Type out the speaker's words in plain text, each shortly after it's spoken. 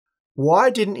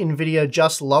Why didn't Nvidia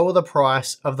just lower the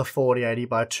price of the 4080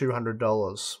 by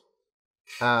 $200?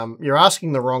 You're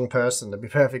asking the wrong person, to be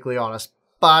perfectly honest,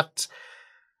 but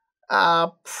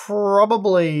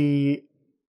probably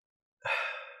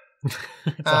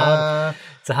It's a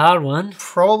hard one.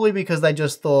 Probably because they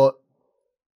just thought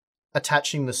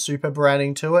attaching the super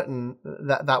branding to it and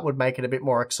that would make it a bit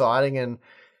more exciting and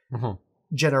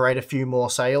generate a few more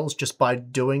sales just by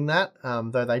doing that.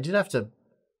 Though they did have to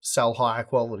sell higher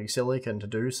quality silicon to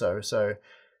do so. So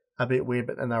a bit weird,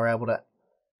 but then they were able to.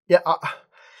 Yeah,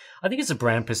 I think it's a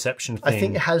brand perception thing. I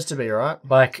think it has to be, right?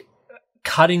 Like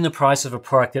cutting the price of a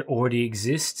product that already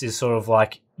exists is sort of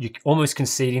like you're almost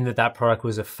conceding that product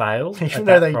was a fail. Even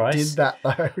though they did that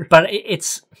though. But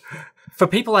it's for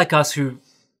people like us who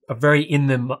are very in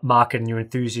the market and you're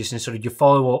enthusiasts and sort of you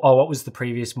follow, oh, what was the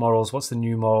previous models? What's the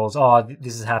new models? Oh,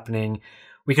 this is happening.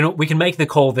 We can make the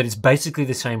call that it's basically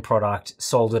the same product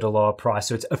sold at a lower price.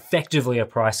 So it's effectively a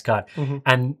price cut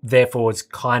and therefore it's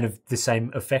kind of the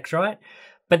same effect, right?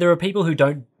 But there are people who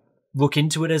don't look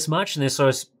into it as much and they're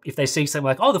sort of, if they see something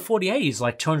like, oh, the 4080 is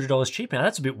like $200 cheaper, now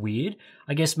that's a bit weird.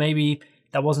 I guess maybe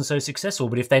that wasn't so successful.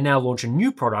 But if they now launch a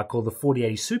new product called the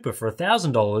 4080 Super for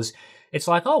 $1,000, it's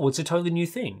like, oh, well, it's a totally new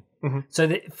thing. So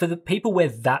that for the people where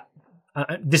that,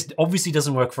 this obviously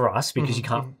doesn't work for us because you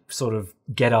can't sort of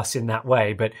get us in that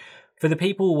way. But for the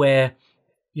people where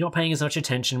you're not paying as much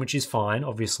attention, which is fine,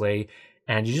 obviously,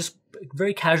 and you're just a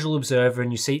very casual observer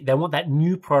and you see they want that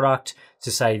new product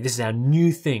to say, this is our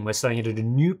new thing. We're selling it at a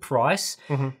new price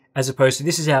as opposed to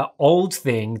this is our old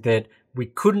thing that we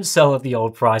couldn't sell at the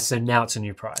old price, so now it's a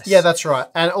new price. Yeah, that's right.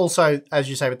 And also, as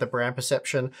you say, with the brand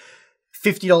perception,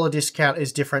 $50 discount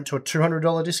is different to a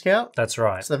 $200 discount. That's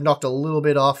right. So they've knocked a little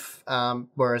bit off,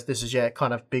 whereas this is,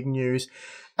 kind of big news.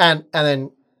 And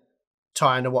then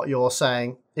tie into what you're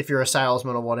saying, if you're a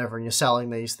salesman or whatever and you're selling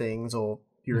these things or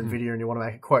you're Nvidia and you want to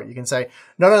make a quote, you can say,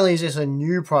 not only is this a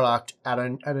new product at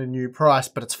a new price,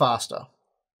 but it's faster.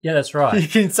 Yeah, that's right. You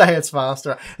can say it's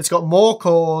faster. It's got more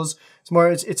cores.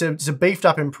 It's a beefed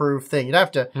up, improved thing. You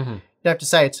don't have to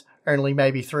say it's only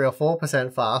maybe 3 or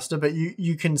 4% faster, but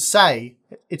you can say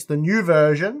it's the new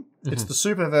version, it's the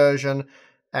super version,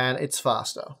 and it's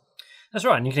faster. That's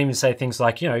right. And you can even say things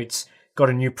like, it's got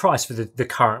a new price for the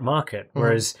current market,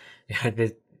 whereas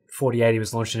the 4080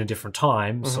 was launched in a different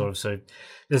time, sort of. So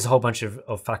there's a whole bunch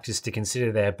of factors to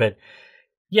consider there. But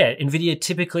yeah, Nvidia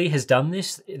typically has done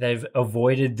this. They've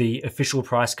avoided the official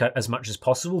price cut as much as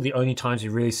possible. The only times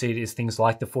you really see it is things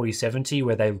like the 4070,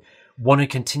 where they want to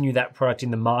continue that product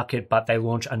in the market, but they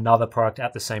launch another product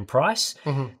at the same price.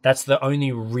 That's the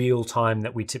only real time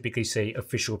that we typically see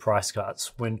official price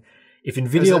cuts. If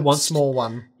Nvidia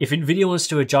wants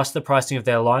to adjust the pricing of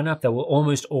their lineup, they will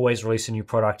almost always release a new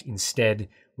product instead,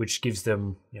 which gives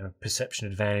them perception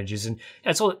advantages. And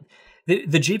it's all. The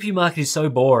GPU market is so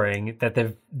boring that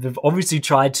they've obviously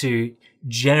tried to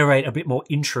generate a bit more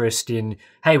interest in,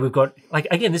 hey, we've got, like,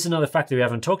 again, this is another factor we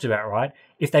haven't talked about, right?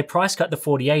 If they price cut the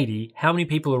 4080, how many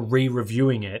people are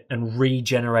re-reviewing it and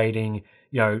regenerating,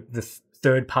 the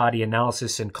third-party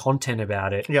analysis and content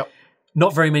about it? Yep.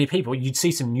 Not very many people. You'd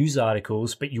see some news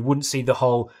articles, but you wouldn't see the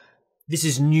whole, this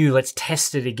is new, let's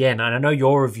test it again. And I know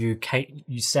your review, Kate,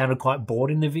 you sounded quite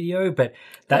bored in the video, but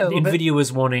that Nvidia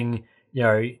was wanting,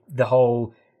 the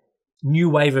whole new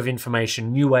wave of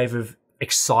information, new wave of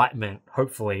excitement,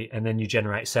 hopefully, and then you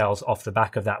generate sales off the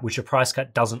back of that, which a price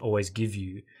cut doesn't always give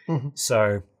you.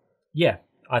 So, yeah,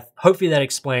 hopefully that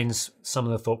explains some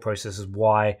of the thought processes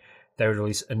why they would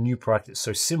release a new product that's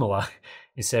so similar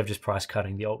instead of just price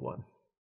cutting the old one.